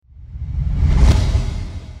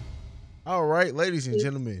All right, ladies and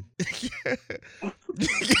gentlemen.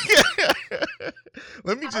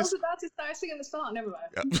 Let me I just was about to start singing the song. Never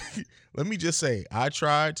mind. let me just say, I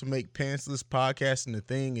tried to make pantsless podcasting a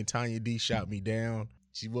thing, and Tanya D shot me down.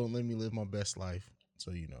 She won't let me live my best life.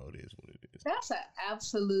 So you know it is what it is. That's an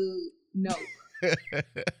absolute no.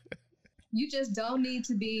 You just don't need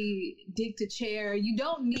to be dick to chair. You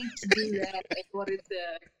don't need to do that in order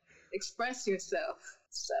to express yourself.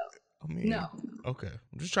 So, I mean, no. Okay.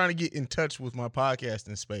 I'm just trying to get in touch with my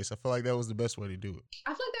podcasting space. I feel like that was the best way to do it.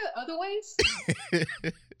 I feel like there are other ways.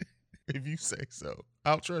 If you say so,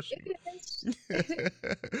 I'll trust you. It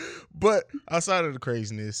is. But outside of the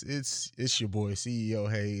craziness, it's your boy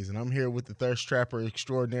CEO Hayes, and I'm here with the thirst trapper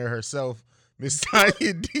extraordinaire herself, Miss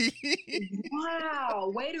Tanya D.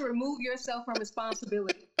 Wow. Way to remove yourself from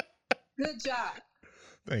responsibility. Good job.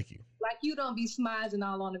 Thank you. Like you don't be smizing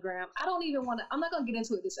all on the ground. I don't even want to. I'm not going to get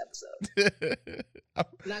into it this episode. I'm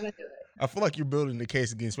not going to do it. I feel like you're building the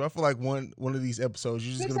case against me. I feel like one of these episodes,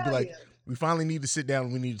 you're just going to be like, we finally need to sit down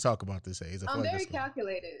and we need to talk about this, Hayes. I'm very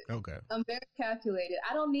calculated. Okay. I'm very calculated.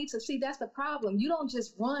 I don't need to see. That's the problem. You don't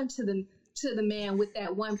just run to the man with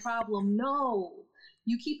that one problem. No.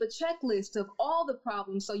 You keep a checklist of all the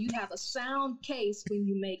problems so you have a sound case when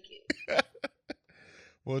you make it.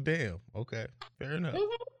 Well, damn. Okay. Fair enough.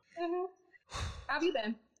 Mm-hmm. Mm-hmm. How have you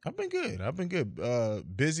been? I've been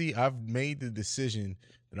good. Busy. I've made the decision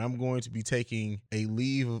that I'm going to be taking a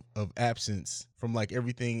leave of absence from like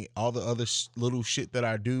everything, all the other little shit that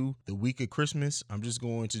I do the week of Christmas. I'm just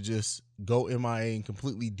going to just go MIA and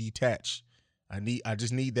completely detach. I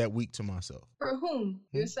just need that week to myself. For whom?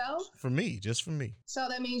 Yourself? For me, just for me. So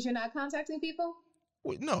that means you're not contacting people?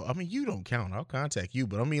 Wait, no, I mean, you don't count. I'll contact you,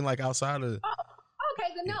 but I mean like outside of... Okay,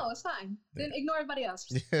 then no, it's fine. Then ignore everybody else.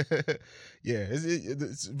 Yeah,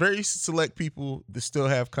 it's very select people that still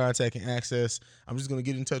have contact and access. I'm just going to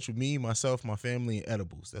get in touch with me, myself, my family, and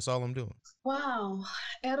edibles. That's all I'm doing. Wow.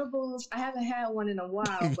 Edibles. I haven't had one in a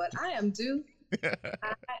while, but I am due. I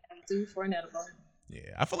am due for an edible.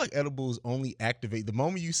 Yeah, I feel like edibles only activate. The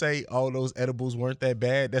moment you say, oh, those edibles weren't that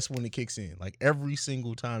bad, that's when it kicks in. Like every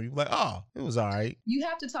single time. You're like, oh, it was all right. You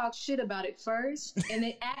have to talk shit about it first, and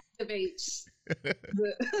it activates.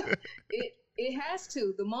 It has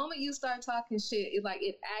to. The moment you start talking shit, it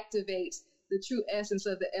activates the true essence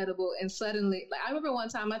of the edible. And suddenly, like I remember one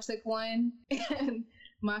time I took one, and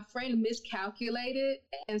my friend miscalculated.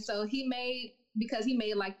 And so he made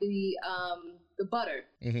like the butter,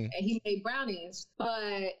 mm-hmm. and he made brownies,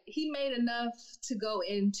 but he made enough to go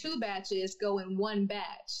in 2 batches, go in 1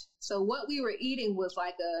 batch. So what we were eating was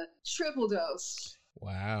like a triple dose.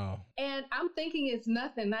 Wow. And I'm thinking it's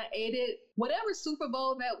nothing. I ate it. Whatever Super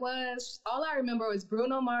Bowl that was, all I remember was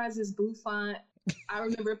Bruno Mars's Bouffant. I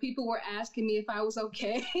remember people were asking me if I was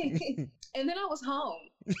okay. And then I was home.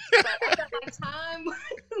 Like, I felt like time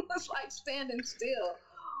was like standing still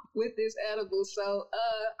with this edible. So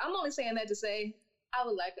I'm only saying that to say I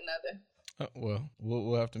would like another. Well,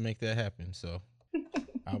 we'll have to make that happen. So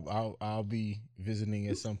I'll be visiting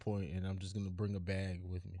at some point, and I'm just gonna bring a bag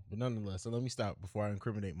with me. But nonetheless, so let me stop before I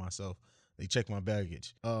incriminate myself. They check my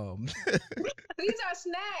baggage. These are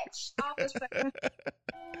snacks, officer.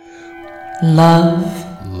 Love,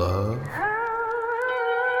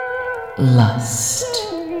 lust,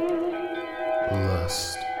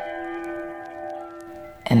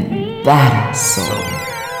 and that is so.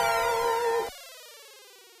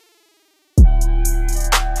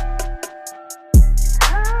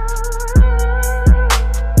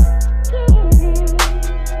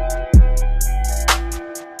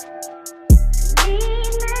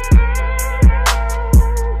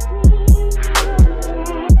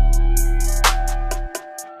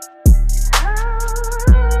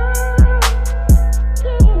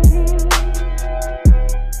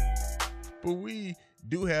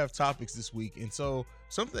 Topics this week, and so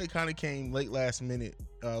something that kind of came late last minute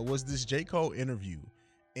was this J. Cole interview,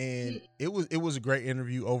 and it was a great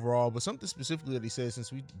interview overall, but something specifically that he said,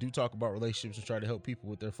 since we do talk about relationships and try to help people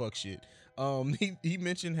with their fuck shit, he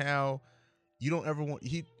mentioned how you don't ever want,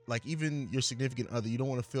 even your significant other, you don't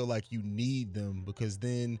want to feel like you need them, because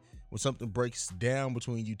then when something breaks down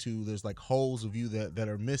between you two, there's like holes of you that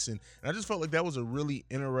are missing. And I just felt like that was a really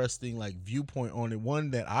interesting like viewpoint on it,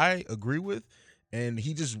 one that I agree with. And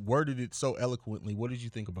he just worded it so eloquently. What did you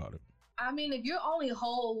think about it? I mean, if you're only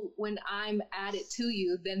whole when I'm added to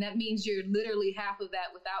you, then that means you're literally half of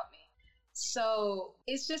that without me. So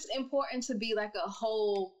it's just important to be like a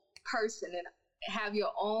whole person and have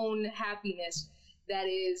your own happiness that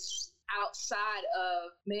is outside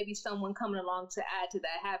of maybe someone coming along to add to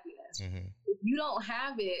that happiness. Mm-hmm. If you don't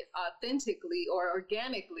have it authentically or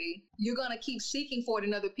organically, you're going to keep seeking for it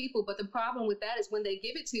in other people. But the problem with that is when they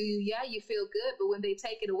give it to you, yeah, you feel good, but when they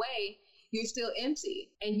take it away, you're still empty,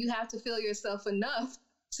 and you have to fill yourself enough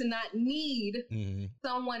to not need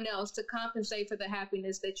someone else to compensate for the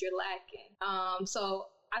happiness that you're lacking. So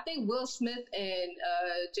I think Will Smith and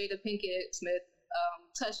Jada Pinkett Smith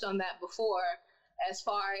touched on that before, as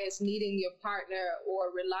far as needing your partner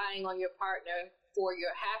or relying on your partner for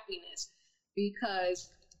your happiness,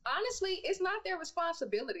 because honestly, it's not their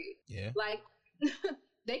responsibility. Yeah. Like,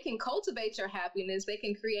 they can cultivate your happiness. They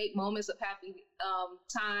can create moments of happy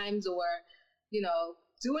times, or, you know,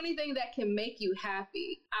 do anything that can make you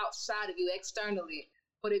happy outside of you externally.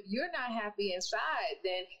 But if you're not happy inside,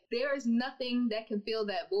 then there is nothing that can fill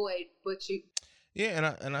that void but you.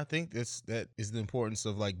 Yeah, and I think that is the importance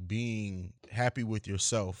of like being happy with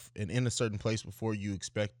yourself and in a certain place before you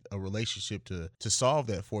expect a relationship to solve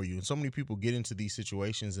that for you. And so many people get into these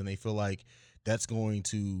situations and they feel like that's going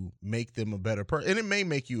to make them a better person. And it may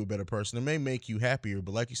make you a better person. It may make you happier,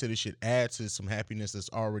 but like you said, it should add to some happiness that's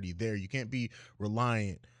already there. You can't be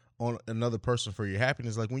reliant on another person for your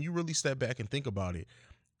happiness. Like when you really step back and think about it,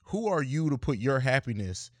 who are you to put your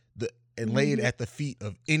happiness and lay it at the feet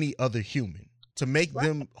of any other human? To make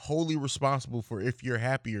them wholly responsible for if you're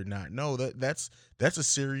happy or not. No, that's a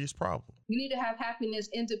serious problem. You need to have happiness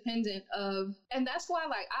independent of, and that's why,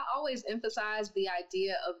 like, I always emphasize the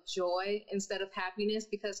idea of joy instead of happiness,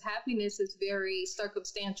 because happiness is very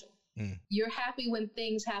circumstantial. You're happy when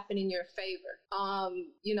things happen in your favor.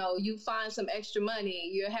 You know, you find some extra money.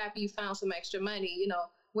 You're happy you found some extra money. You know,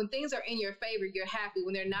 when things are in your favor, you're happy.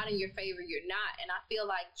 When they're not in your favor, you're not. And I feel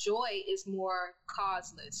like joy is more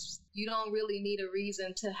causeless. You don't really need a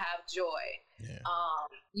reason to have joy. Yeah.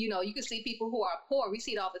 You know, you can see people who are poor. We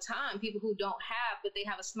see it all the time. People who don't have, but they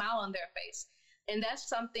have a smile on their face. And that's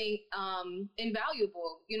something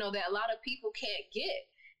invaluable, you know, that a lot of people can't get.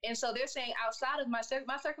 And so they're saying outside of my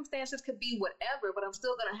circumstances could be whatever, but I'm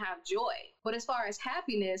still going to have joy. But as far as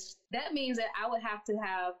happiness, that means that I would have to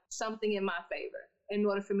have something in my favor in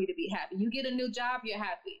order for me to be happy. You get a new job, you're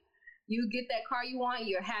happy. You get that car you want,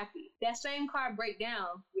 you're happy. That same car break down,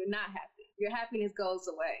 you're not happy. Your happiness goes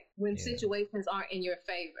away when situations aren't in your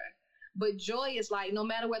favor. But joy is like, no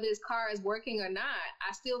matter whether this car is working or not,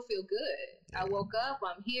 I still feel good. I woke up,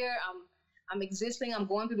 I'm here, I'm existing, I'm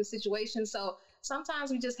going through the situation. So sometimes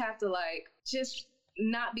we just have to like, just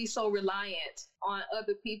not be so reliant on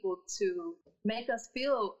other people to make us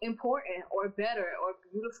feel important or better or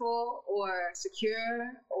beautiful or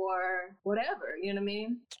secure or whatever, you know what I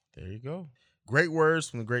mean? There you go. Great words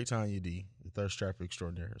from the great Tanya D, the thirst trapper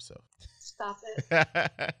extraordinaire herself. Stop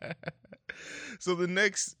it. So the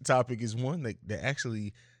next topic is one that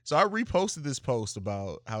actually, so I reposted this post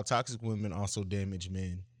about how toxic women also damage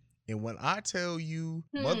men. And when I tell you,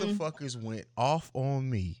 motherfuckers went off on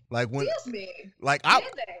me. Like when, like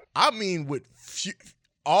I mean, with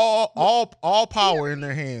all power in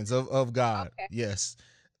their hands of God. Okay. Yes.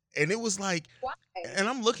 And it was like, why? And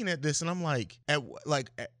I'm looking at this and I'm like,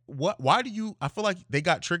 why do you, I feel like they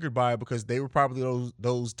got triggered by it because they were probably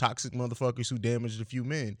those toxic motherfuckers who damaged a few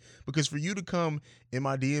men. Because for you to come in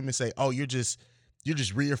my DM and say, oh, you're just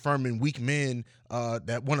reaffirming weak men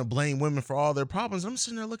that want to blame women for all their problems. I'm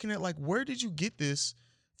sitting there looking at like, where did you get this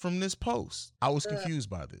from this post? I was confused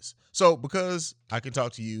by this. So because I can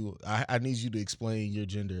talk to you, I need you to explain your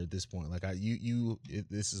gender at this point. Like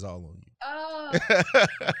this is all on you.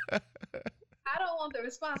 I don't want the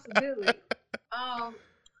responsibility.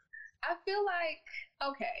 I feel like,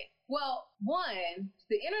 okay, well, one,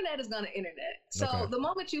 the internet is going to internet. So the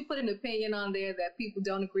moment you put an opinion on there that people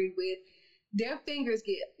don't agree with, their fingers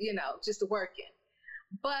get, just working.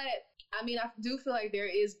 But I mean, I do feel like there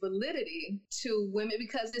is validity to women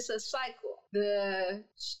because it's a cycle. The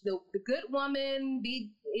good woman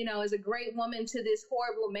is a great woman to this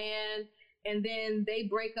horrible man, and then they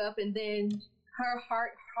break up, and then her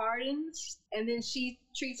heart hardens, and then she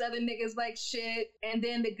treats other niggas like shit, and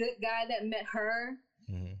then the good guy that met her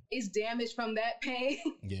is damaged from that pain.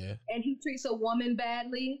 Yeah. And he treats a woman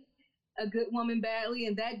badly. A good woman badly,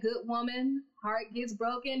 and that good woman heart gets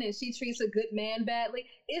broken and she treats a good man badly.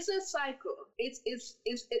 It's a cycle.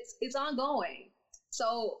 It's ongoing.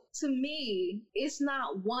 So to me, it's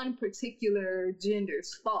not one particular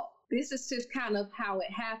gender's fault. This is just kind of how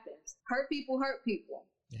it happens. Hurt people hurt people.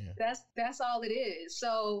 Yeah. That's all it is.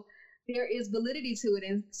 So there is validity to it.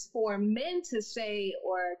 And for men to say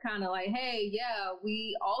or kind of like, hey, yeah,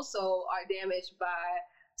 we also are damaged by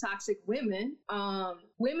toxic women.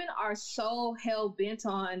 Women are so hell bent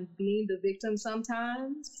on being the victim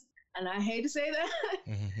sometimes and I hate to say that,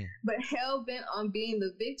 Mm-hmm. but hell bent on being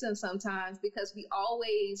the victim sometimes because we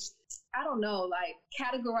always, I don't know, like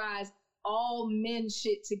categorize all men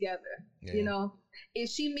shit together. Yeah. You know, if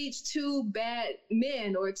she meets two bad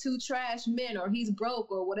men or two trash men or he's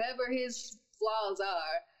broke or whatever his flaws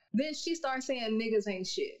are, then she starts saying niggas ain't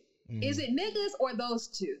shit. Mm-hmm. Is it niggas or those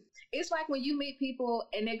two? It's like when you meet people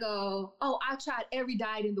and they go, oh, I tried every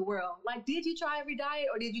diet in the world. Like, did you try every diet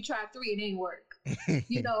or did you try 3 and it didn't work?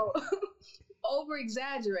 You know, over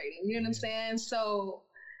exaggerating, you know what I'm saying? So,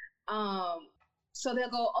 so they'll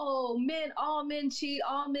go, oh, men, all men cheat,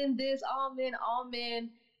 all men this, all men.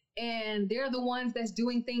 And they're the ones that's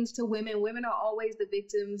doing things to women. Women are always the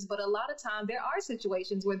victims. But a lot of time there are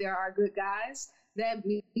situations where there are good guys that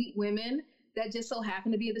meet women that just so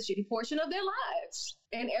happen to be the shitty portion of their lives.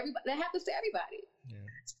 And everybody, that happens to everybody. Yeah.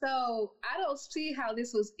 So I don't see how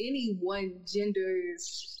this was any one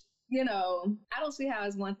gender's, you know, I don't see how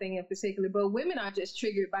it's one thing in particular, but women are just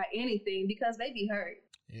triggered by anything because they be hurt.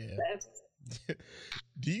 Yeah.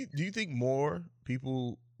 Do you think more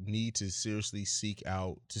people need to seriously seek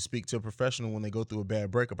out to speak to a professional when they go through a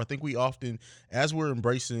bad breakup? I think we often, as we're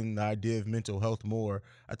embracing the idea of mental health more,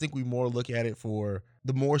 I think we more look at it for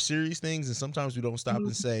the more serious things, and sometimes we don't stop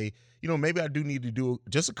and say, you know, maybe I do need to do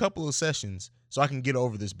just a couple of sessions so I can get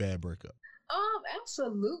over this bad breakup.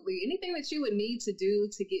 Absolutely. Anything that you would need to do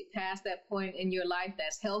to get past that point in your life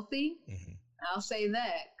that's healthy, I'll say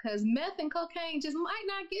that, because meth and cocaine just might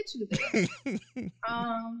not get you there.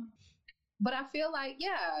 But I feel like,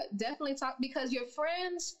 yeah, definitely talk, because your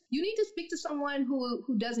friends, you need to speak to someone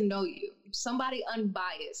who doesn't know you, somebody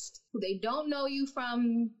unbiased, who they don't know you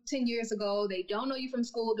from 10 years ago, they don't know you from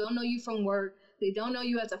school, don't know you from work, they don't know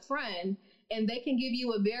you as a friend, and they can give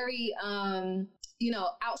you a very,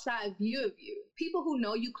 outside view of you. People who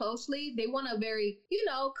know you closely, they want to very,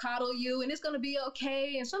 coddle you, and it's going to be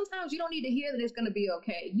okay. And sometimes you don't need to hear that it's going to be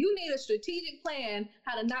okay. You need a strategic plan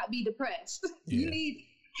how to not be depressed. Yeah. You need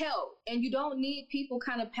help, and you don't need people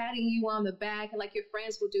kind of patting you on the back like your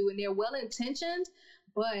friends will do, and they're well-intentioned,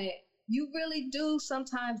 but you really do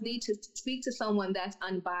sometimes need to speak to someone that's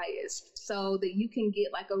unbiased so that you can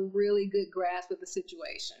get like a really good grasp of the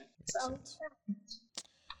situation.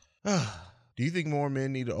 Do you think more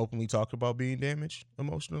men need to openly talk about being damaged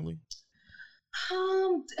emotionally?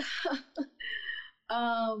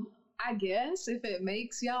 I guess if it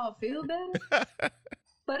makes y'all feel better.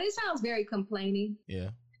 But it sounds very complaining. Yeah.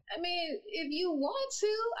 I mean, if you want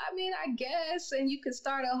to, I guess, and you could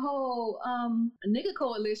start a whole a nigga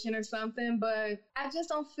coalition or something, but I just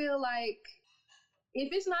don't feel like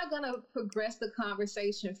if it's not going to progress the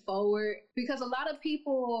conversation forward, because a lot of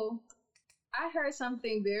people, I heard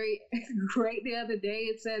something very great the other day.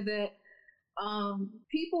 It said that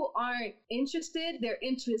people aren't interested, they're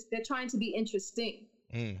trying to be interesting.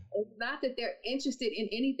 It's not that they're interested in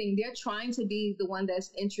anything, they're trying to be the one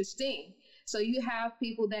that's interesting. So you have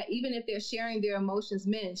people that even if they're sharing their emotions,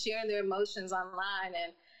 men sharing their emotions online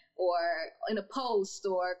or in a post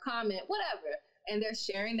or comment, whatever, and they're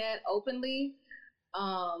sharing that openly,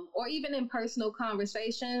 or even in personal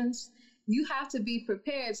conversations, you have to be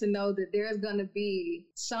prepared to know that there's going to be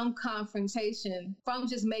some confrontation from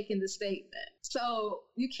just making the statement. So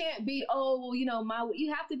you can't be,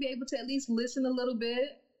 you have to be able to at least listen a little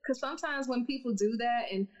bit. Because sometimes when people do that,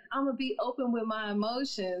 and I'm going to be open with my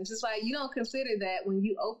emotions, it's like you don't consider that when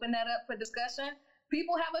you open that up for discussion.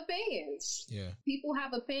 People have opinions. Yeah. People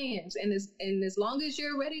have opinions. And as long as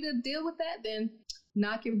you're ready to deal with that, then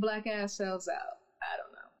knock your black ass selves out. I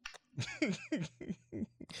don't know.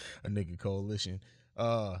 A nigga coalition.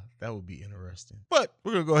 That would be interesting. But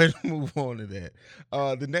we're going to go ahead and move on to that.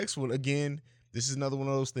 The next one, again, this is another one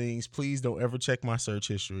of those things. Please don't ever check my search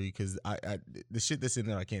history because the shit that's in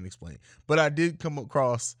there I can't explain. But I did come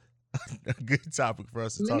across a good topic for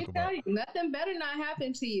us to talk about. Let me tell you, nothing better not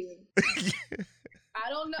happen to you. I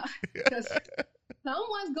don't know, because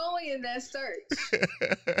someone's going in that search.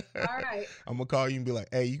 All right. I'm going to call you and be like,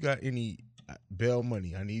 hey, you got any bail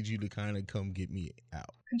money? I need you to kind of come get me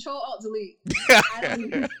out. Control-Alt-Delete. I don't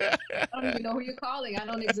even know who you're calling. I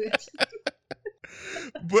don't exist.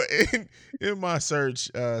 But in my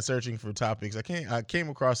searching for topics, I came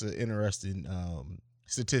across an interesting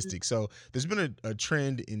statistic. So there's been a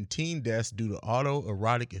trend in teen deaths due to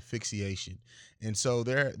autoerotic asphyxiation, and so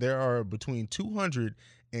there are between 250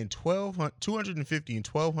 and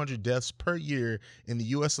 1,200 deaths per year in the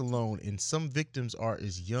U.S. alone, and some victims are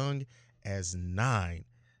as young as 9.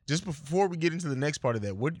 Just before we get into the next part of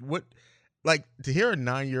that, what like to hear a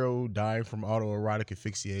 9-year-old dying from autoerotic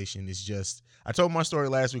asphyxiation is just, I told my story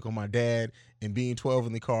last week on my dad and being 12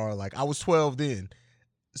 in the car. Like I was 12 then.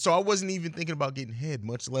 So I wasn't even thinking about getting head,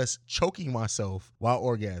 much less choking myself while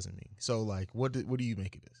orgasming. So like, what do you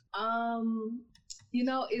make of this?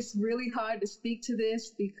 It's really hard to speak to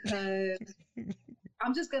this because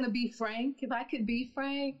I'm just gonna be frank. If I could be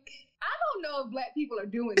frank, I don't know if Black people are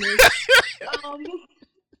doing this.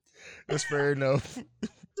 That's fair enough.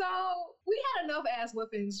 So we had enough ass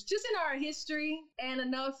whoopings just in our history and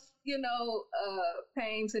enough,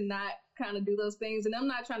 pain to not kind of do those things. And I'm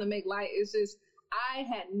not trying to make light. It's just, I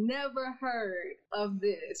had never heard of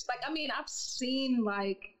this. Like, I mean, I've seen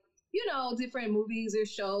different movies or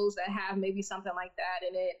shows that have maybe something like that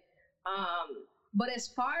in it. But as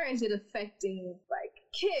far as it affecting like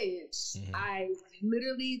kids,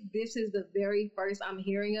 this is the very first I'm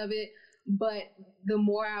hearing of it. But the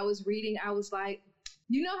more I was reading, I was like,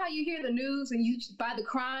 you know how you hear the news and by the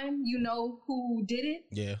crime, you know who did it?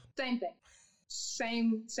 Yeah. Same thing.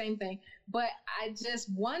 Same thing. But I just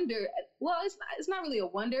wonder, well, it's not really a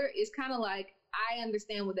wonder. It's kind of like, I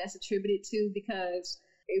understand what that's attributed to, because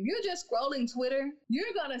if you're just scrolling Twitter,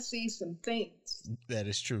 you're going to see some things. That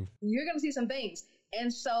is true. You're going to see some things.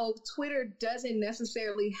 And so Twitter doesn't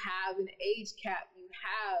necessarily have an age cap. You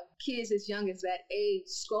have kids as young as that age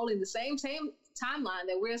scrolling the same timeline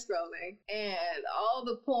that we're scrolling, and all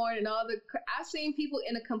the porn and I've seen people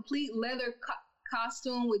in a complete leather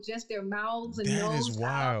costume with just their mouths and nose. That is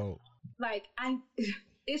wild. Like,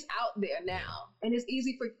 it's out there now, and it's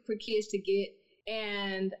easy for kids to get.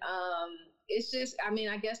 And it's just, I mean,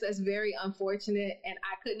 I guess that's very unfortunate, and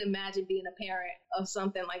I couldn't imagine being a parent of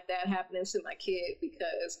something like that happening to my kid,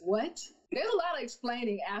 because there's a lot of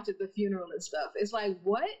explaining after the funeral and stuff. It's like,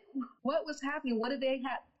 what was happening? What did they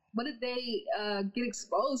get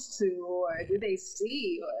exposed to, or did they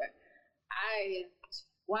see? I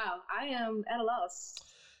am at a loss.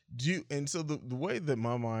 And so the way that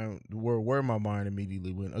my mind, where my mind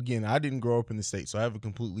immediately went, again, I didn't grow up in the States, so I have a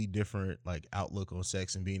completely different like outlook on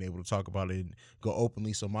sex and being able to talk about it and go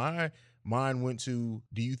openly. So my mind went to,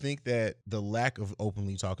 do you think that the lack of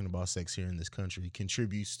openly talking about sex here in this country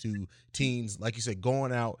contributes to teens, like you said,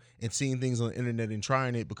 going out and seeing things on the internet and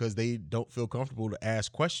trying it because they don't feel comfortable to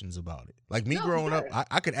ask questions about it? Like me growing up,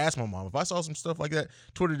 I could ask my mom. If I saw some stuff like that,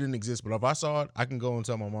 Twitter didn't exist, but if I saw it, I can go and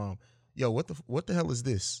tell my mom, yo, what the hell is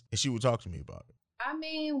this? And she would talk to me about it. I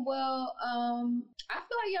mean, well, I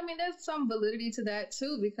feel like, there's some validity to that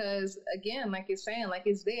too, because again, like you're saying, like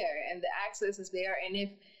it's there and the access is there. And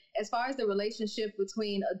as far as the relationship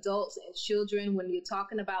between adults and children, when you're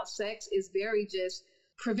talking about sex, is very just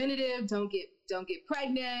preventative. Don't get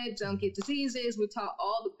pregnant, don't get diseases. We talk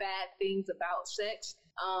all the bad things about sex.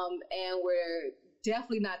 And we're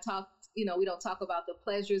definitely not we don't talk about the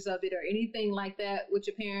pleasures of it or anything like that with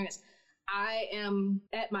your parents. I am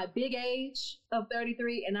at my big age of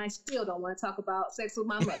 33, and I still don't want to talk about sex with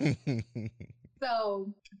my mother.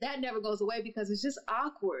 So that never goes away because it's just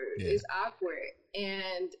awkward. Yeah. It's awkward.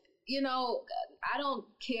 And, I don't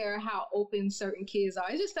care how open certain kids are.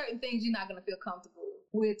 It's just certain things you're not going to feel comfortable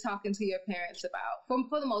with talking to your parents about,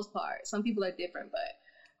 for the most part. Some people are different, but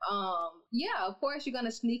of course you're going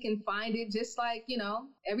to sneak and find it, just like,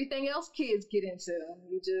 everything else kids get into.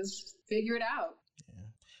 You just figure it out. Yeah.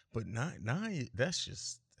 But nine, that's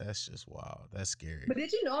just wild. That's scary. But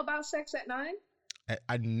did you know about sex at 9?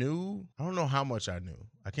 I knew. I don't know how much I knew.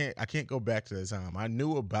 I can't go back to that time. I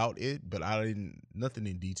knew about it, but nothing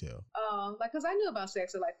in detail. Because I knew about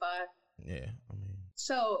sex at like 5. Yeah, I mean.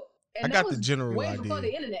 So I got the general way idea. Before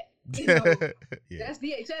the internet. Yeah. That's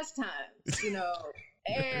VHS times.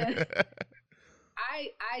 And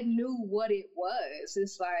I knew what it was.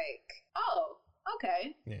 It's like, oh,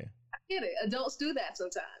 okay. Yeah. I get it. Adults do that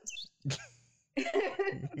sometimes.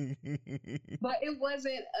 But it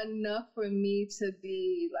wasn't enough for me to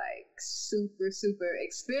be like super, super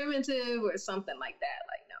experimentative or something like that.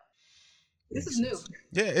 Like, no. This is new.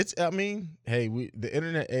 Yeah, the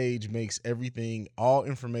internet age makes everything, all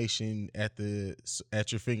information at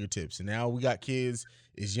your fingertips. And now we got kids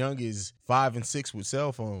as young as 5 and 6 with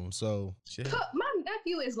cell phones. So shit. My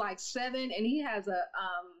nephew is like 7 and he has a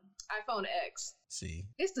iPhone X. See,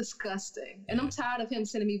 it's disgusting, and I'm tired of him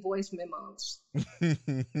sending me voice memos.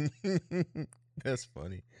 That's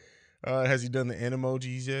funny. Has he done the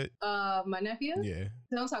animojis yet? My nephew? Yeah.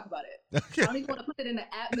 Don't talk about it. Okay. I don't even want to put it in the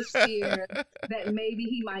atmosphere that maybe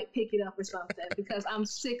he might pick it up or something, because I'm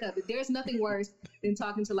sick of it. There's nothing worse than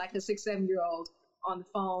talking to like a 6-7-year-old on the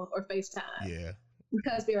phone or FaceTime. Yeah.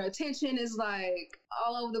 Because their attention is like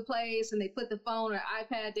all over the place, and they put the phone or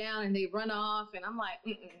iPad down and they run off, and I'm like,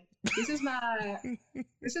 this is not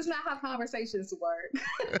how conversations work.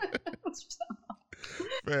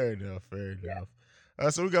 Fair enough.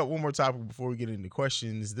 So we got one more topic before we get into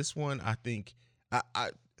questions. This one, I think I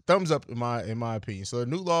thumbs up in my opinion. So a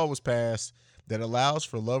new law was passed that allows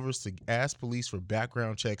for lovers to ask police for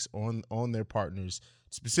background checks on their partners,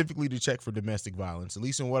 specifically to check for domestic violence. At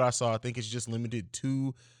least in what I saw, I think it's just limited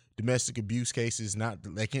to domestic abuse cases. Not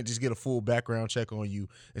they can't just get a full background check on you.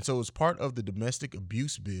 And so it's part of the domestic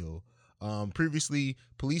abuse bill. Previously,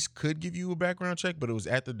 police could give you a background check, but it was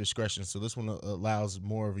at their discretion. So this one allows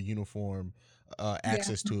more of a uniform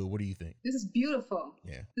access to it. What do you think? This is beautiful.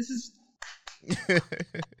 Yeah. This is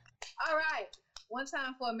all right. One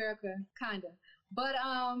time for America, kinda. But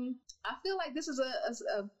I feel like this is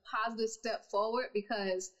a positive step forward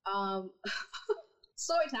because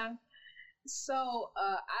story time. So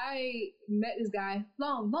I met this guy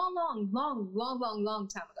long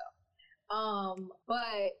time ago.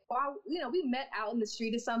 But we met out in the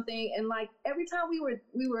street or something, and like every time we were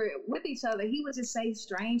with each other, he would just say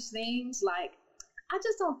strange things like, "I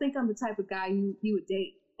just don't think I'm the type of guy you would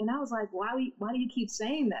date." And I was like, "Why do you keep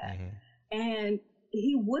saying that?" Mm-hmm. And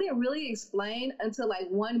he wouldn't really explain until like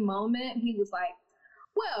one moment he was like,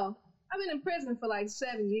 "Well, I've been in prison for like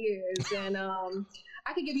 7 years, and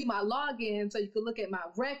I could give you my login so you could look at my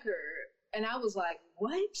record." And I was like,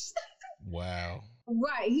 "What?" Wow.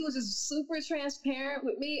 Right. He was just super transparent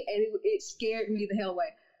with me, and it scared me the hell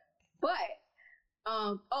away. But,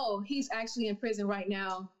 he's actually in prison right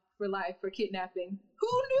now for life for kidnapping.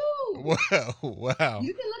 Who knew? Wow.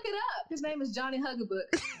 You can look it up. His name is Johnny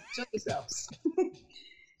Hugabook. Show yourselves.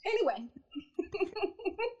 Anyway.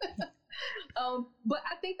 But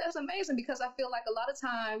I think that's amazing because I feel like a lot of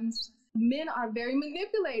times men are very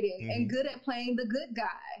manipulating and good at playing the good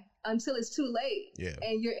guy until it's too late. Yeah.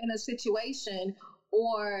 And you're in a situation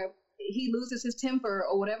or he loses his temper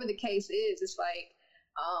or whatever the case is. It's like,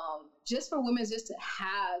 just for women just to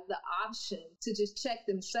have the option to just check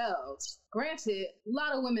themselves. Granted, a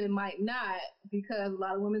lot of women might not because a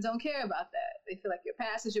lot of women don't care about that. They feel like your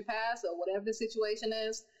past is your past or whatever the situation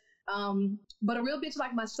is. But a real bitch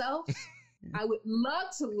like myself, I would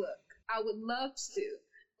love to look. I would love to.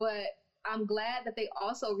 But I'm glad that they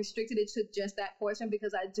also restricted it to just that portion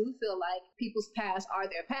because I do feel like people's past are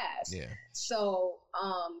their past. Yeah. So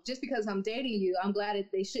just because I'm dating you, I'm glad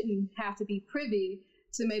that they shouldn't have to be privy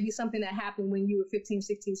to maybe something that happened when you were 15,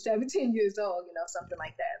 16, 17 years old, something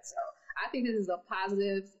like that. So I think this is a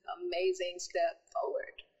positive, amazing step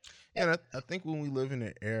forward. And I think when we live in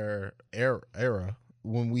an era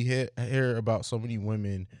when we hear about so many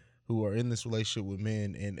women who are in this relationship with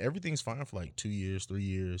men and everything's fine for like 2 years, 3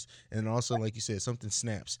 years. And also, like you said, something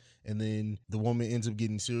snaps and then the woman ends up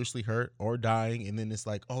getting seriously hurt or dying. And then it's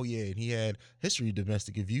like, oh yeah, and he had history of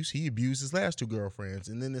domestic abuse. He abused his last 2 girlfriends.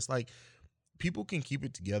 And then it's like, people can keep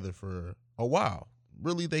it together for a while.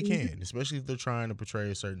 Really, they can, especially if they're trying to portray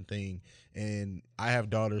a certain thing. And I have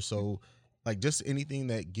daughters, so like just anything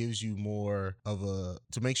that gives you more of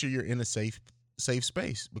to make sure you're in a safe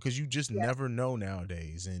space because you just never know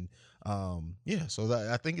nowadays. And so that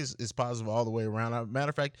I think it's positive all the way around. Matter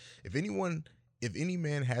of fact, if any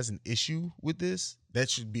man has an issue with this,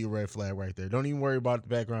 that should be a red flag right there. Don't even worry about the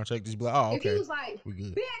background check. Just be like, oh, okay. If he was like, we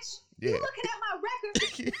good. Bitch, you looking at my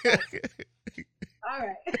record. All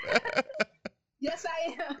right. Yes,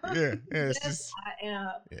 I am. Yeah, yes, I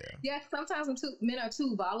am. Yeah, sometimes men are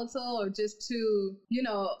too volatile or just too,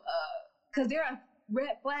 because there are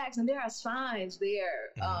red flags and there are signs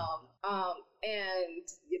there. And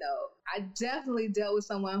I definitely dealt with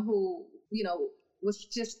someone who, was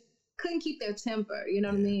just couldn't keep their temper. You know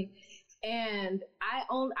what I mean? And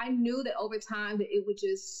I knew that over time that it would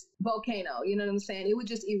just volcano. You know what I'm saying? It would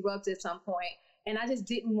just erupt at some point. And I just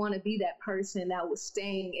didn't want to be that person that was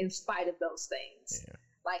staying in spite of those things. Yeah.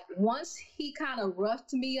 Like once he kind of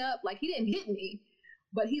roughed me up, like he didn't hit me,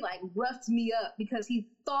 but he like roughed me up because he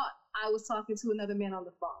thought I was talking to another man on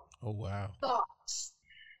the phone. Oh, wow. Thoughts.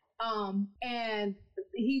 And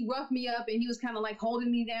he roughed me up and he was kind of like holding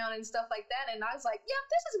me down and stuff like that. And I was like, yeah,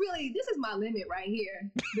 this is my limit right here.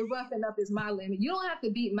 The roughing up is my limit. You don't have to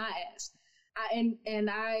beat my ass. And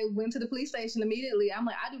I went to the police station immediately. I'm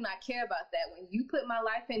like, I do not care about that. When you put my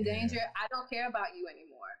life in danger, I don't care about you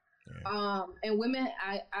anymore. Yeah. And women,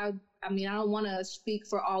 I mean, I don't want to speak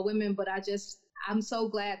for all women, but I'm so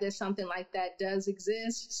glad that something like that does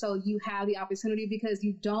exist. So you have the opportunity because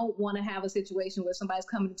you don't want to have a situation where somebody's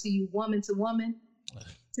coming to you woman to woman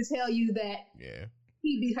to tell you that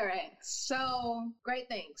he beat her ass. So great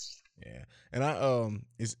things. Yeah. And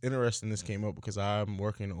it's interesting this came up because I'm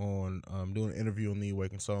working on doing an interview on the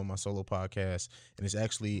Awakened Soul, my solo podcast, and it's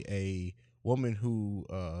actually a woman who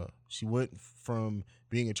she went from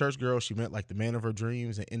being a church girl, she met like the man of her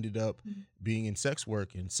dreams and ended up being in sex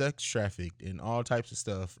work and sex trafficked and all types of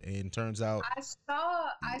stuff. And turns out I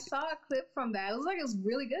saw a clip from that. It was like it was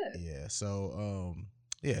really good. Yeah. So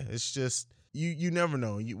yeah, it's just you never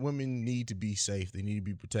know. Women need to be safe. They need to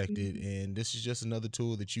be protected, and this is just another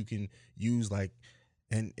tool that you can use, like,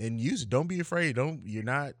 and use it. Don't be afraid. You're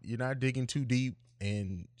not digging too deep.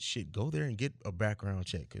 And shit, go there and get a background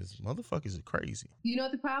check, because motherfuckers are crazy. You know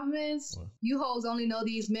what the problem is? What? You hoes only know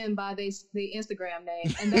these men by their Instagram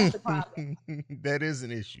name, and that's the problem. That is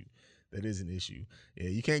an issue. Yeah,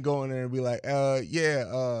 you can't go in there and be like,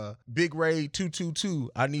 Big Ray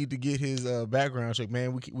 222. I need to get his background check,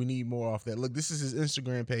 man. We need more off that. Look, this is his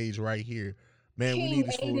Instagram page right here, man. King we need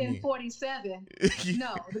his full name. 47.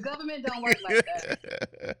 No, the government don't work like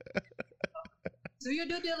that. Do your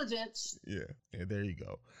due diligence. Yeah, there you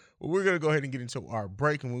go. Well, we're going to go ahead and get into our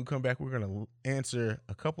break. And when we come back, we're going to answer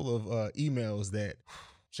a couple of emails that,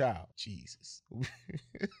 child, Jesus.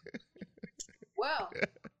 Well,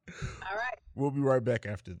 all right. We'll be right back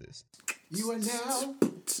after this. You are now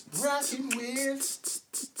rocking with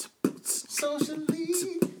Socially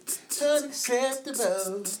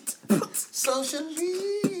Unacceptable.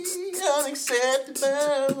 Socially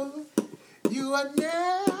Unacceptable. You are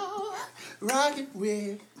now rocking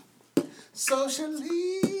with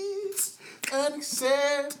Socially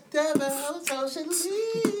Unacceptable. Socially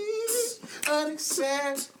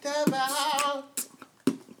Unacceptable.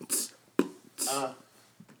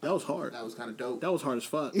 That was hard. That was kind of dope. That was hard as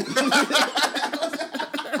fuck.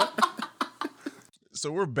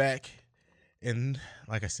 So we're back. And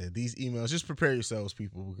like I said, these emails, just prepare yourselves,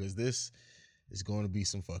 people, because this is going to be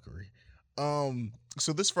some fuckery.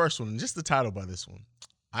 So this first one, just the title by this one.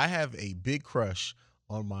 I have a big crush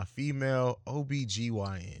on my female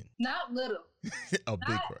OBGYN. Not little. Big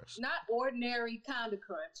crush. Not ordinary kind of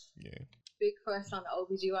crush. Yeah. Big crush on the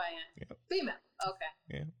OBGYN. Yep. Female. Okay.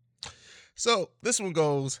 Yeah. So this one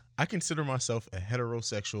goes, I consider myself a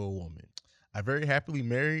heterosexual woman. I'm very happily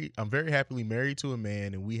married to a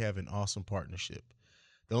man, and we have an awesome partnership.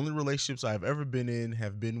 The only relationships I've ever been in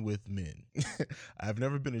have been with men. I've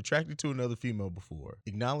never been attracted to another female before.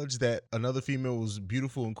 Acknowledge that another female was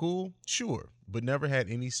beautiful and cool, sure, but never had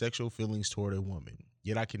any sexual feelings toward a woman.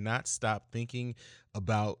 Yet I cannot stop thinking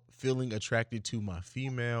about feeling attracted to my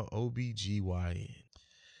female OBGYN.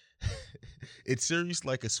 It's serious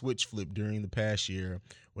like a switch flip during the past year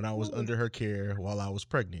when I was under her care while I was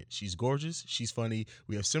pregnant. She's gorgeous. She's funny.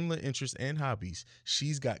 We have similar interests and hobbies.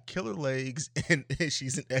 She's got killer legs and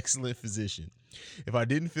she's an excellent physician. If I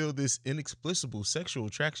didn't feel this inexplicable sexual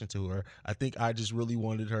attraction to her, I think I just really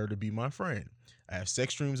wanted her to be my friend. I have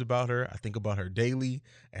sex dreams about her. I think about her daily.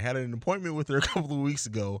 I had an appointment with her a couple of weeks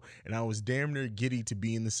ago, and I was damn near giddy to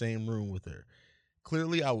be in the same room with her.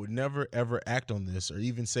 Clearly, I would never, ever act on this or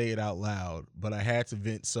even say it out loud, but I had to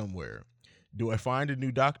vent somewhere. Do I find a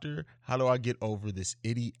new doctor? How do I get over this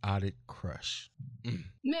idiotic crush?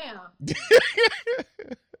 Now, at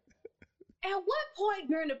what point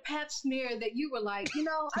during the pap smear that you were like,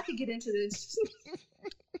 I could get into this.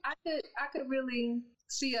 I could really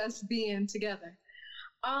see us being together.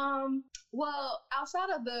 Well,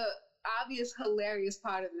 outside of the obvious hilarious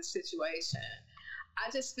part of this situation, I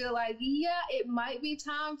just feel like, it might be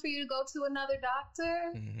time for you to go to another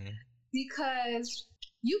doctor because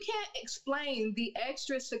you can't explain the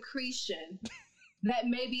extra secretion that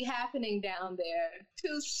may be happening down there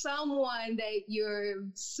to someone that you're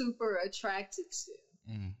super attracted to.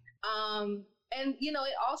 And,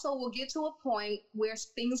 it also will get to a point where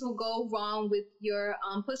things will go wrong with your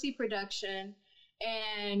pussy production,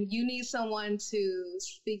 and you need someone to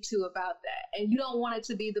speak to about that. And you don't want it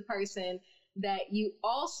to be the person that you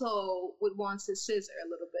also would want to scissor a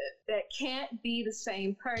little bit. That can't be the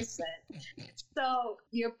same person. So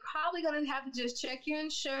you're probably going to have to just check your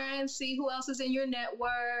insurance, see who else is in your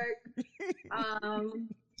network.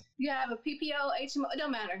 You have a PPO, HMO, it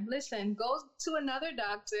don't matter. Listen, go to another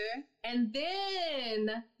doctor, and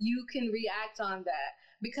then you can react on that.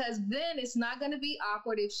 Because then it's not going to be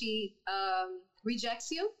awkward if she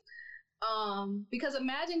rejects you. Because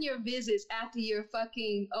imagine your visits after your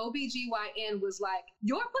fucking OBGYN was like,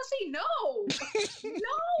 your pussy? No.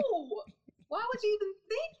 No. Why would you even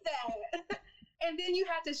think that? And then you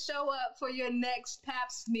have to show up for your next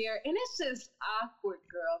pap smear. And it's just awkward,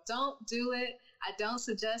 girl. Don't do it. I don't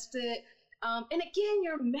suggest it. And again,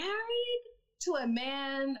 you're married to a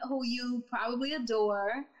man who you probably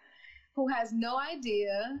adore, who has no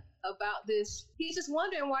idea about this. He's just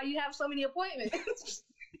wondering why you have so many appointments.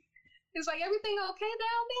 It's like, everything okay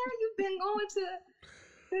down there? You've been going to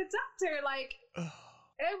the doctor, like,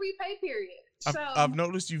 every pay period. So I've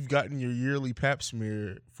noticed you've gotten your yearly pap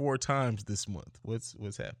smear 4 times this month. What's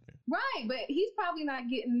happening? right, but he's probably not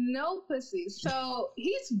getting no pussy. So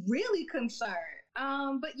he's really concerned.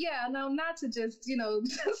 But yeah, no, not to just,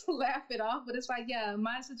 just laugh it off, but it's like, yeah,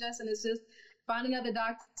 my suggestion is just find another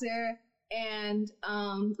doctor and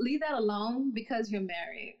leave that alone because you're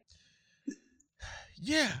married.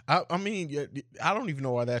 Yeah, I mean, I don't even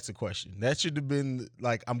know why that's a question. That should have been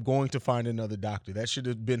like, I'm going to find another doctor. That should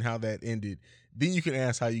have been how that ended. Then you can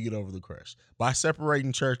ask how you get over the crush by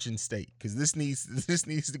separating church and state, because this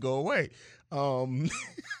needs to go away.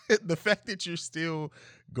 The fact that you're still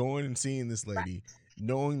going and seeing this lady,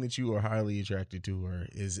 knowing that you are highly attracted to her,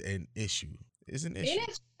 is an issue.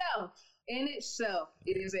 In itself,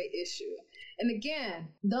 it is a issue. And again,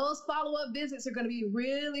 those follow-up visits are going to be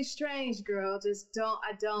really strange, girl.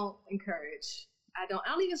 I don't encourage. I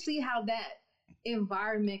don't even see how that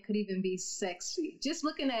environment could even be sexy. Just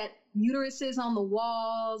looking at uteruses on the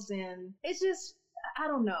walls, and it's just, I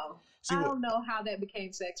don't know. I don't know how that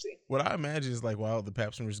became sexy. What I imagine is like, while the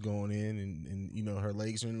pap smear is going in, and her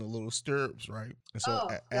legs are in the little stirrups, right? And so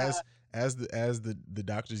as the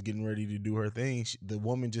doctor's getting ready to do her thing, the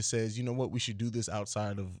woman just says, you know what, we should do this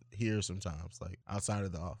outside of here sometimes, like outside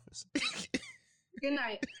of the office. Good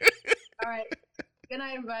night. All right. Good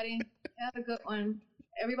night, everybody. Have a good one.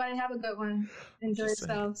 Everybody have a good one. Enjoy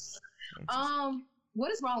yourselves.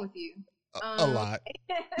 What is wrong with you? A lot.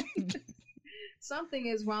 Something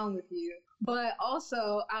is wrong with you. But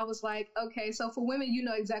also, I was like, okay, so for women, you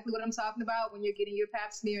know exactly what I'm talking about when you're getting your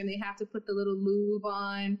pap smear and they have to put the little lube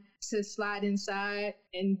on to slide inside.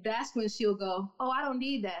 And that's when she'll go, oh, I don't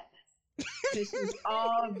need that. Because she's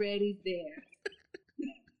already there.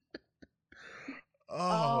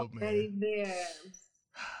 Already there.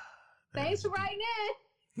 Thanks for writing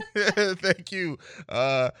in. Thank you.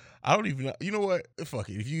 I don't even know. You know what? Fuck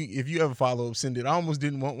it. If you have a follow up, send it. I almost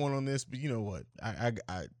didn't want one on this, but you know what? I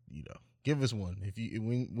give us one.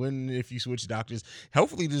 If you switch doctors,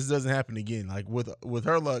 hopefully this doesn't happen again. Like with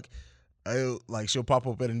her luck, like she'll pop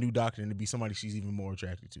up at a new doctor and it'll be somebody she's even more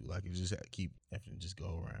attracted to. Like it just keep having to just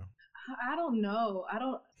go around. I don't know.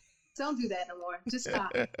 Don't do that no more. Just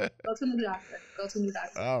stop. Go to a new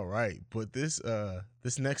doctor. All right, but this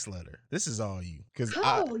next letter, this is all you.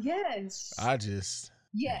 Yes.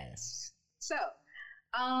 Yes. So,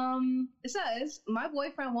 it says, my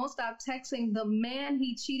boyfriend won't stop texting the man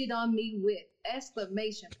he cheated on me with! ! That's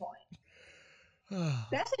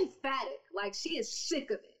emphatic. Like, she is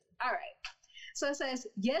sick of it. All right. So it says,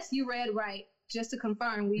 yes, you read right. Just to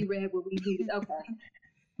confirm, we read what we needed. Okay.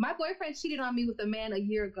 My boyfriend cheated on me with a man a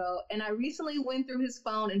year ago, and I recently went through his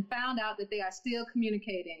phone and found out that they are still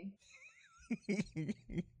communicating.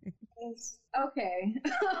 Okay.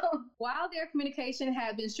 While their communication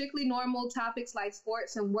had been strictly normal topics like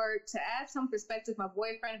sports and work, to add some perspective, my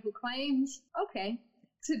boyfriend, who claims,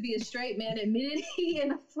 to be a straight man, admitted he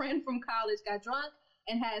and a friend from college got drunk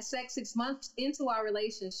and had sex 6 months into our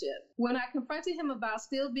relationship. When I confronted him about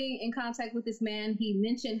still being in contact with this man, he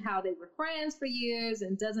mentioned how they were friends for years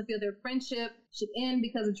and doesn't feel their friendship should end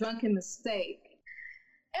because of drunken mistake.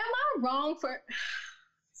 Am I wrong for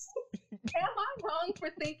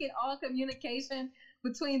thinking all communication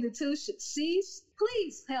between the two should cease?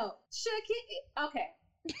 Please help. Okay.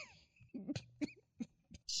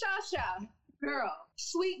 Shasha, girl,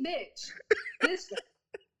 sweet bitch.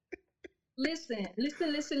 Listen,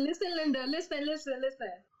 Linda. Listen.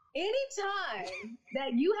 Anytime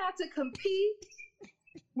that you have to compete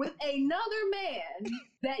with another man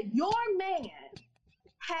that your man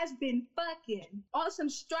has been fucking on some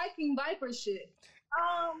striking viper shit,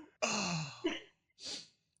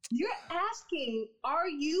 you're asking, are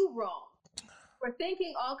you wrong for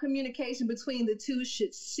thinking all communication between the two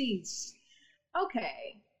should cease?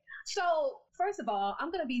 Okay. So, first of all,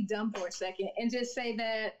 I'm going to be dumb for a second and just say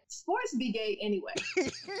that sports be gay anyway.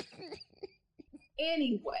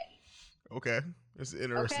 Okay. That's an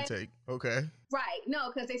interesting take. Okay. Right.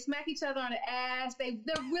 No, because they smack each other on the ass. They're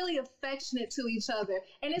really affectionate to each other.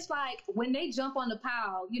 And it's like when they jump on the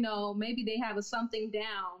pile, maybe they have a something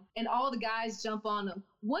down and all the guys jump on them.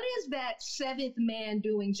 What is that seventh man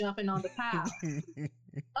doing jumping on the pile?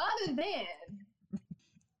 Other than.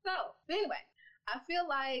 So, anyway. I feel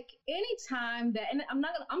like anytime that, and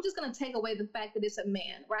I'm just going to take away the fact that it's a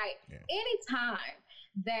man, right? Yeah. Anytime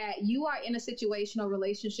that you are in a situation or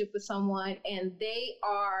relationship with someone and they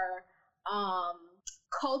are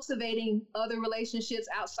cultivating other relationships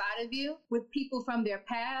outside of you with people from their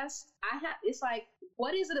past, it's like,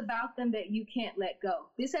 what is it about them that you can't let go?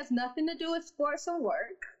 This has nothing to do with sports or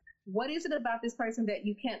work. What is it about this person that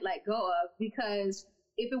you can't let go of? Because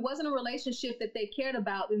if it wasn't a relationship that they cared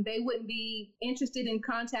about, then they wouldn't be interested in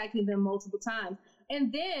contacting them multiple times.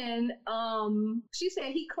 And then she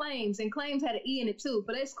said he claims, and claims had an E in it too,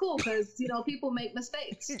 but it's cool because, you know, people make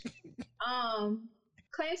mistakes.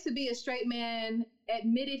 Claims to be a straight man,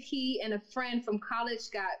 admitted he and a friend from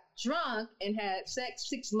college got drunk and had sex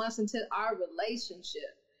 6 months into our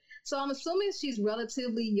relationship. So I'm assuming she's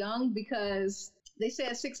relatively young because they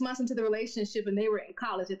said 6 months into the relationship and they were in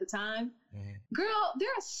college at the time. Mm-hmm. Girl,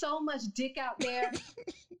 there's so much dick out there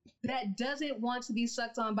that doesn't want to be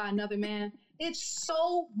sucked on by another man. It's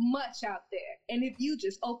so much out there. And if you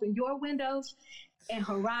just open your windows and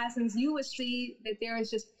horizons, you would see that there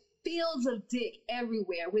is just fields of dick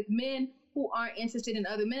everywhere with men who aren't interested in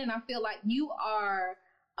other men. And I feel like you are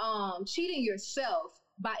cheating yourself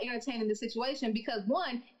by entertaining the situation because,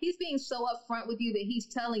 one, he's being so upfront with you that he's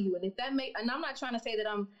telling you. And if that and I'm not trying to say that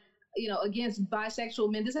I'm, you know, against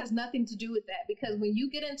bisexual men. This has nothing to do with that, because when you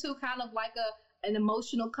get into kind of like an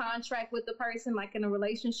emotional contract with the person, like in a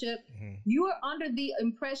relationship, mm-hmm. you are under the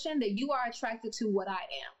impression that you are attracted to what I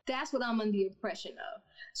am. That's what I'm under the impression of.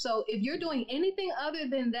 So if you're doing anything other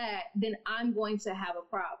than that, then I'm going to have a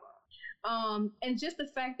problem. And just the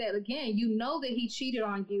fact that, again, you know that he cheated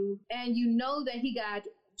on you and you know that he got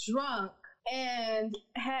drunk and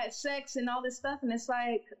had sex and all this stuff. And it's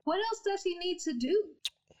like, what else does he need to do?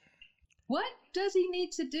 What does he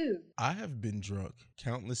need to do? I have been drunk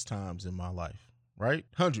countless times in my life, right?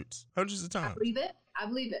 Hundreds of times. I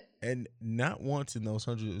believe it. And not once in those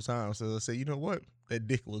hundreds of times so I say, you know what? That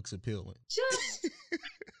dick looks appealing. Just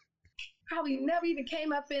probably never even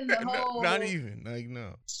came up in the whole. Not even, like,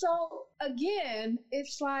 no. So again,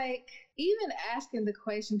 it's like even asking the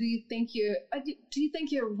question, do you think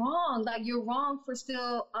you're wrong? Like, you're wrong for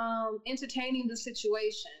still entertaining the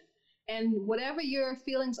situation. And whatever your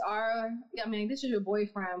feelings are, I mean, this is your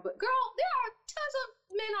boyfriend, but girl, there are tons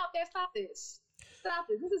of men out there. Stop this.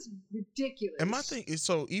 This is ridiculous. And my thing is,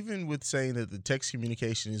 so even with saying that the text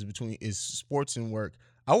communication is sports and work,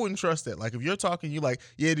 I wouldn't trust that. Like, if you're talking, you're like,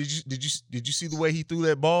 yeah, did you see the way he threw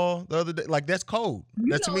that ball the other day? Like, that's cold.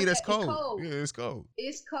 To me, that's cold. Yeah, it's cold.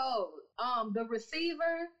 It's cold. The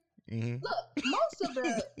receiver. Mm-hmm. Look, most of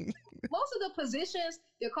the positions,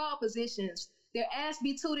 they're called positions. Their ass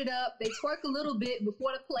be tooted up. They twerk a little bit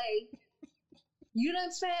before the play. You know what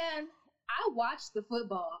I'm saying? I watch the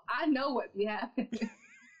football. I know what be happening.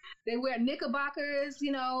 They wear knickerbockers,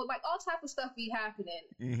 you know, like all type of stuff be happening.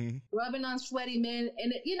 Mm-hmm. Rubbing on sweaty men.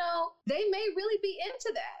 And, you know, they may really be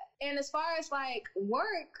into that. And as far as like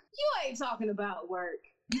work, you ain't talking about work.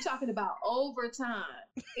 You're talking about overtime.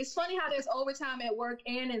 It's funny how there's overtime at work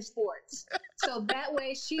and in sports. So that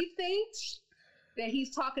way she thinks that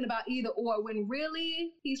he's talking about either or, when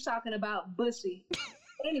really he's talking about bussy.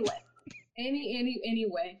 Anyway,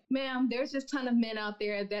 anyway, ma'am, there's just a ton of men out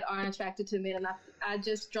there that aren't attracted to men, and I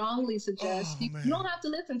just strongly suggest you don't have to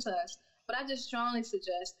listen to us, but I just strongly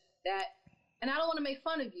suggest that. And I don't want to make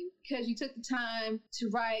fun of you because you took the time to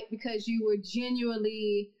write because you were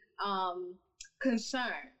genuinely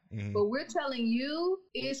concerned. Mm-hmm. But we're telling you,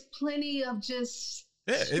 it's plenty of just.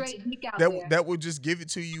 Yeah, straight dick out there. That will just give it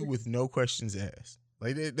to you with no questions asked.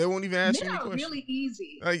 Like, they won't even ask you any questions. Men are really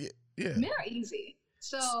easy. Yeah. Men are easy.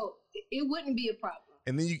 So it wouldn't be a problem.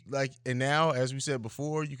 And then and now, as we said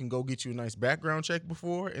before, you can go get you a nice background check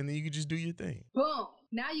before, and then you can just do your thing. Boom.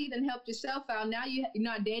 Now you done helped yourself out. Now you're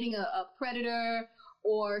not dating a predator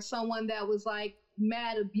or someone that was like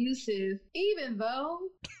mad abusive, even though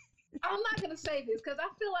I'm not going to say this because I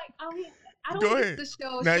feel like, I don't think the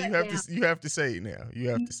show now you have to say it now. You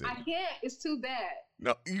have to say I can't. It's too bad.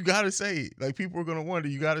 No, you got to say it. Like, people are going to wonder.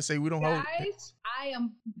 You got to say, we don't hold it. Guys, I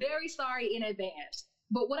am very sorry in advance.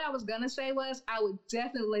 But what I was going to say was I would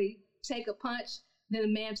definitely take a punch than a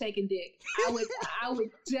man taking dick. I would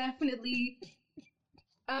definitely.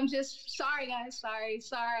 I'm just sorry, guys.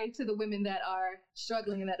 Sorry to the women that are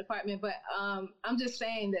struggling in that department. But I'm just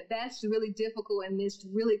saying that that's really difficult, and it's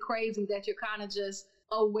really crazy that you're kind of just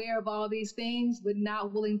aware of all these things but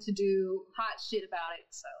not willing to do hot shit about it.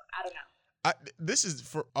 So I don't know. This is,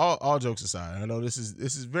 for all jokes aside, I know this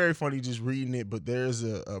is very funny just reading it, but there's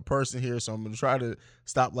a person here, so I'm going to try to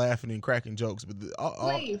stop laughing and cracking jokes. But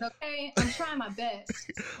please, okay? I'm trying my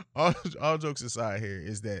best. all jokes aside here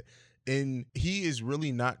is that he is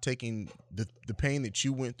really not taking the pain that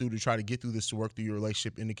you went through to try to get through this, to work through your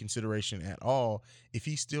relationship, into consideration at all. If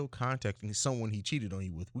he's still contacting someone he cheated on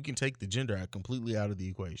you with, we can take the gender completely out of the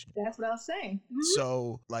equation. That's what I was saying. Mm-hmm.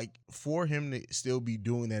 So, like, for him to still be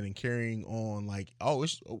doing that and carrying on, like,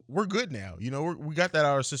 we're good now. You know, we got that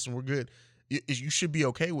out of our system. We're good. You should be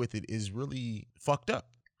okay with it, is really fucked up.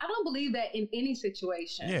 I don't don't believe that in any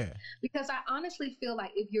situation. Yeah. Because I honestly feel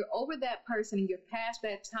like if you're over that person and you're past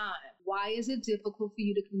that time, why is it difficult for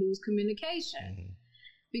you to lose communication? Mm-hmm.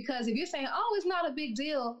 Because if you're saying, oh, it's not a big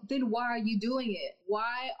deal, then why are you doing it?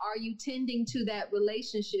 Why are you tending to that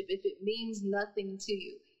relationship if it means nothing to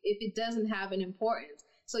you, if it doesn't have an importance?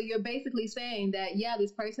 So you're basically saying that, yeah,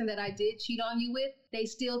 this person that I did cheat on you with, they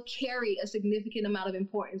still carry a significant amount of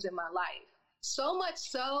importance in my life. So much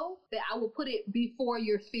so that I will put it before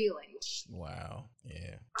your feelings. Wow.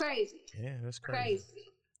 Yeah. Crazy. Yeah, that's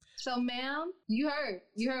crazy. So, ma'am, you heard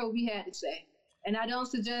what we had to say. And I don't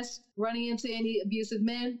suggest running into any abusive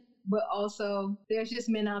men, but also there's just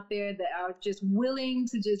men out there that are just willing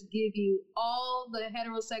to just give you all the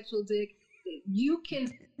heterosexual dick that you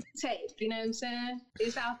can take. You know what I'm saying?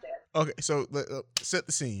 It's out there. Okay, so set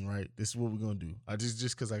the scene, right? This is what we're gonna do. I just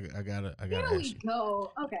because I gotta Here ask we you.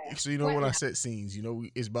 go. Okay. So when I set scenes,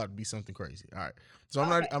 it's about to be something crazy. All right. So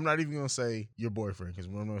I'm not even gonna say your boyfriend, because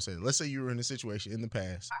what I'm gonna say, let's say you were in a situation in the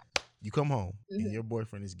past. You come home and your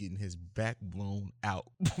boyfriend is getting his back blown out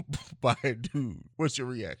by a dude. What's your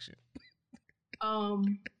reaction?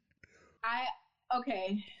 Okay.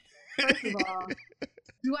 First of all,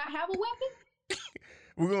 do I have a weapon?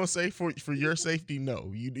 We're gonna say for your safety,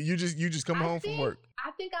 no. You just come home from work. I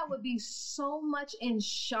think I would be so much in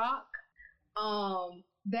shock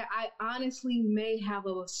that I honestly may have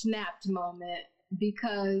a snapped moment,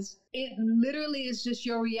 because it literally is just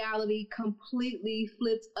your reality completely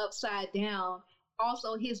flipped upside down.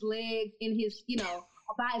 Also, his leg in his,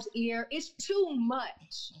 by his ear. It's too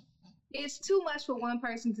much. It's too much for one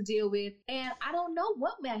person to deal with. And I don't know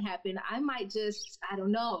what might happen. I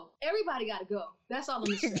don't know. Everybody got to go. That's all I'm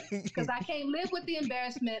going to say. Because I can't live with the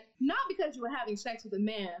embarrassment, not because you were having sex with a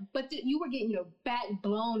man, but that you were getting your back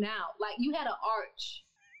blown out. Like you had an arch.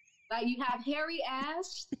 Like you have hairy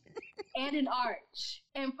ass and an arch.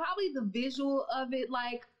 And probably the visual of it,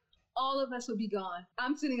 like all of us would be gone.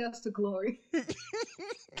 I'm sending us to glory. There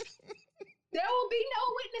will be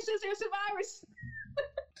no witnesses or survivors.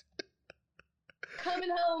 Coming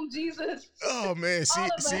home, Jesus. Oh man,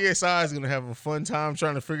 CSI is gonna have a fun time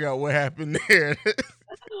trying to figure out what happened there.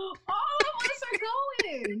 All of us are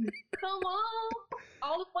going. Come on.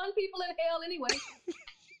 All the fun people in hell anyway.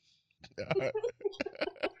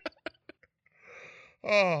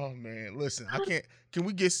 Oh man, listen, I can't. Can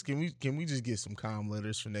we just get some calm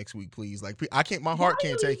letters for next week, please? Like I can't. My heart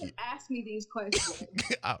can't take it. Ask me these questions.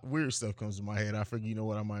 Weird stuff comes to my head. I figure, you know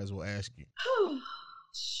what? I might as well ask you.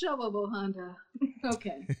 Shovable Honda.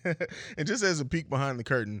 Okay. And just as a peek behind the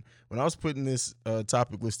curtain, when I was putting this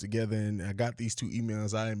topic list together and I got these two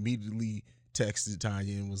emails, I immediately texted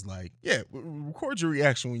Tanya and was like, yeah, record your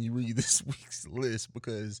reaction when you read this week's list,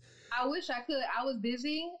 because I wish I could. I was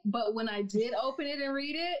busy, but when I did open it and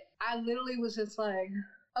read it, I literally was just like,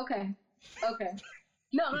 okay.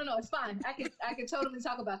 No, it's fine. I can totally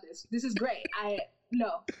talk about this. This is great. I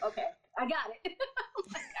got it. I got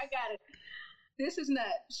it. This is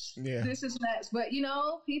nuts. Yeah. This is nuts. But,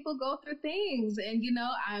 people go through things. And,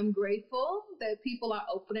 I'm grateful that people are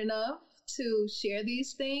open enough to share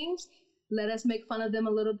these things. Let us make fun of them a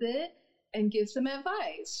little bit and give some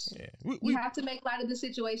advice. Yeah. You have to make light of the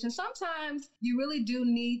situation. Sometimes you really do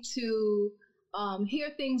need to hear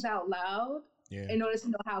things out loud in order to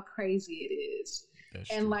know how crazy it is. That's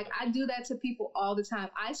and true. like I do that to people all the time.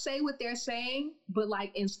 I say what they're saying, but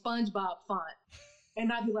like in SpongeBob font.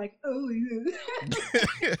 And I'd be like, oh, yeah.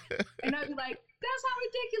 And I'd be like, that's how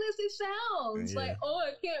ridiculous it sounds. Yeah. Like, oh,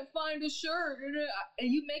 I can't find a shirt. And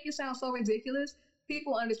you make it sound so ridiculous.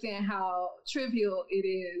 People understand how trivial it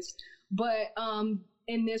is. But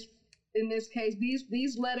in this case,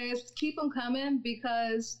 these letters, keep them coming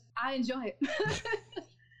because I enjoy it.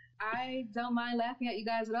 I don't mind laughing at you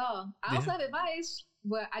guys at all. I also have advice,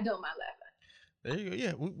 but I don't mind laughing. There you go.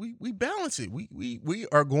 Yeah, we balance it. We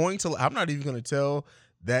are going to. I'm not even going to tell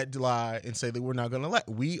that lie and say that we're not going to laugh.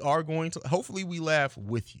 We are going to. Hopefully, we laugh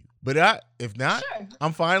with you. But if not, Sure.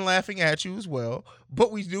 I'm fine laughing at you as well.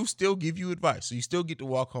 But we do still give you advice, so you still get to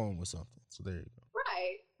walk home with something. So there you go.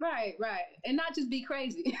 Right, and not just be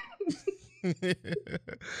crazy.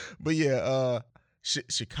 But yeah,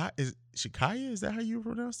 Shakaya, is that how you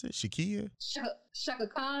pronounce it? Shakia? Shaka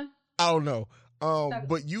Khan. I don't know.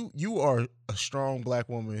 But you are a strong black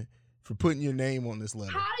woman for putting your name on this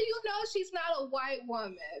letter. How do you know she's not a white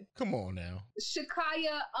woman? Come on now.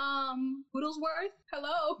 Shakaya Whittlesworth.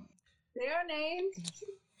 Hello. Their names.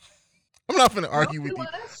 I'm not finna argue with Don't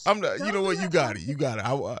you. do us. I'm not. You Don't know what? do You us. got it. You got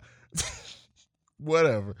it.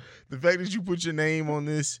 Whatever. The fact that you put your name on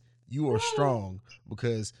this, you are strong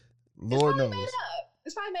because Lord knows.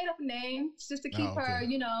 It's probably made up a name just to keep her,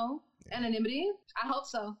 okay. anonymity. I hope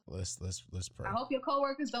so. Let's pray. I hope your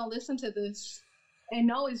coworkers don't listen to this and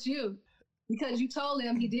know it's you because you told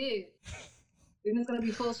them he did. Then it's gonna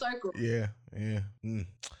be full circle. Yeah.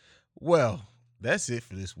 Well, that's it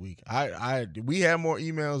for this week. We had more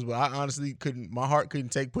emails, but I honestly my heart couldn't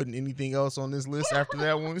take putting anything else on this list after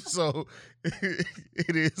that one. So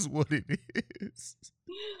it is what it is.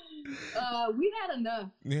 We had enough.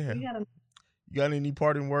 Yeah. We had enough. You got any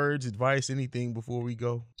parting words, advice, anything before we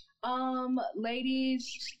go?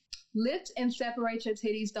 Ladies, lift and separate your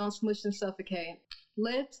titties. Don't smush and suffocate.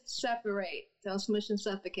 Lift, separate. Don't smush and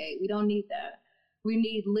suffocate. We don't need that. We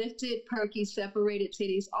need lifted, perky, separated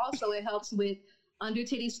titties. Also, it helps with under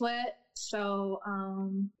titty sweat. So,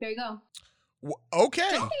 there you go.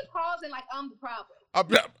 Okay. Don't be pausing like I'm the problem.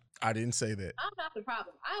 I didn't say that. I'm not the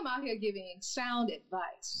problem. I'm out here giving sound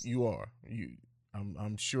advice. You are.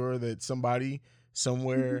 I'm sure that somebody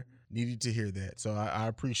somewhere needed to hear that. So I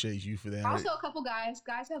appreciate you for that. Also, a couple guys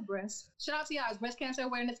have breasts. Shout out to y'all. It's Breast Cancer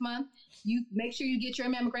Awareness Month. You make sure you get your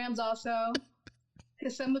mammograms also.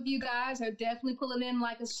 Because some of you guys are definitely pulling in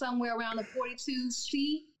like somewhere around a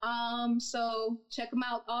 42C. So check them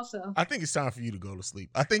out also. I think it's time for you to go to sleep.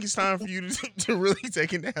 I think it's time for you to really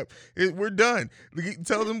take a nap. We're done.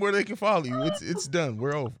 Tell them where they can follow you. It's done.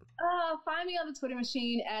 We're over. Find me on the Twitter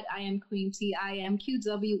machine at IamQueentee.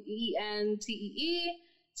 IamQWENTEE.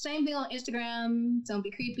 Same thing on Instagram. Don't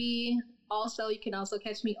be creepy. Also, you can also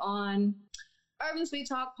catch me on Urban Sweet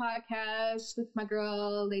Talk podcast with my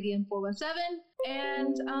girl, Lady M417.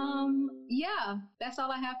 And yeah, that's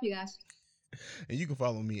all I have for you guys. And you can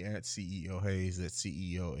follow me at CEO Hayes. That's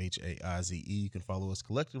CEOHAIZE. You can follow us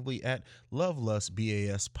collectively at Love Lust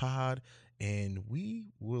BAS Pod. And we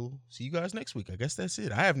will see you guys next week. I guess that's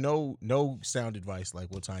it. I have no sound advice like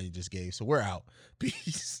what Tanya just gave. So we're out.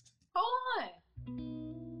 Peace. Hold on.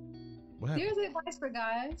 What happened? Here's advice for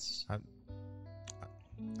guys.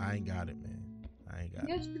 I ain't got it, man. I ain't got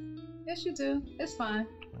it. Yes, you do. It's fine.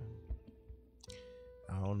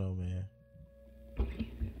 I don't know, man.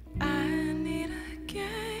 I need a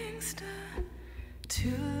gangster to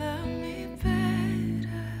love me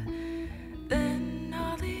better than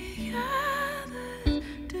all the others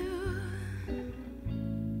do.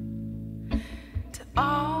 To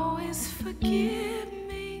always forgive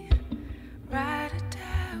me, ride or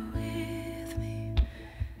die with me.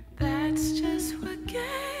 That's just what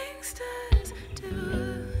gangsters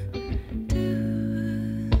do.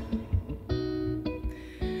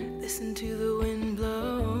 Listen to the wind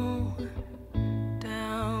blow,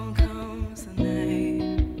 down comes the night.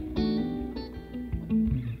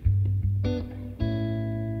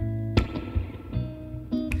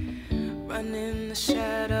 Run in the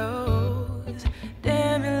shadows,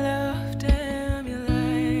 damn your love, damn your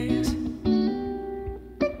lies.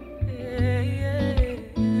 Yeah, yeah, yeah.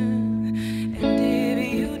 And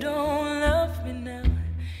if you don't love me now,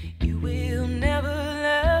 you will never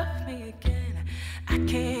love me again. I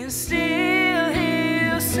can't still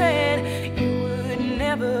hear you saying you would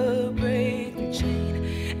never break the chain.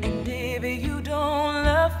 And if you don't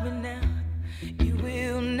love me now, you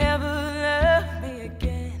will never love me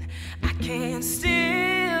again. I can't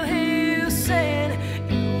still hear you saying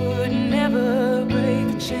you would never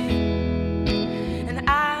break the chain. And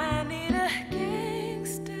I need a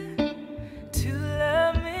gangster to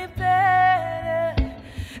love me better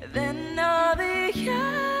than all the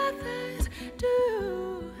others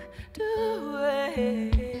do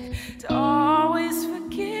it. To always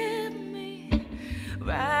forgive me,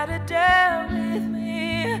 ride or die with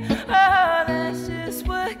me. Oh, that's just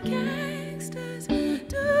what gangsters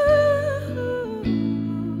do.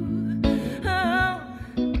 Oh,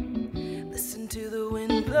 listen to the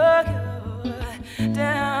wind blow,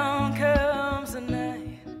 down comes the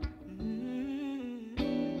night.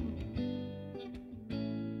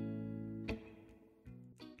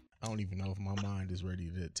 I don't even know if my mind is ready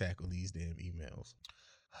to tackle these damn emails.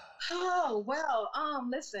 Oh, well,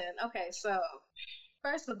 listen. Okay, so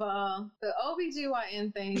first of all, the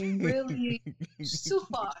OBGYN thing really is too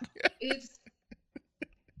far. It's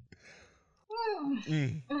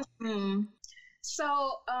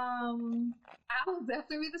So, I will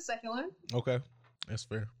definitely read the second one. Okay, that's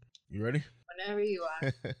fair. You ready? Whenever you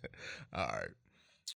are. All right.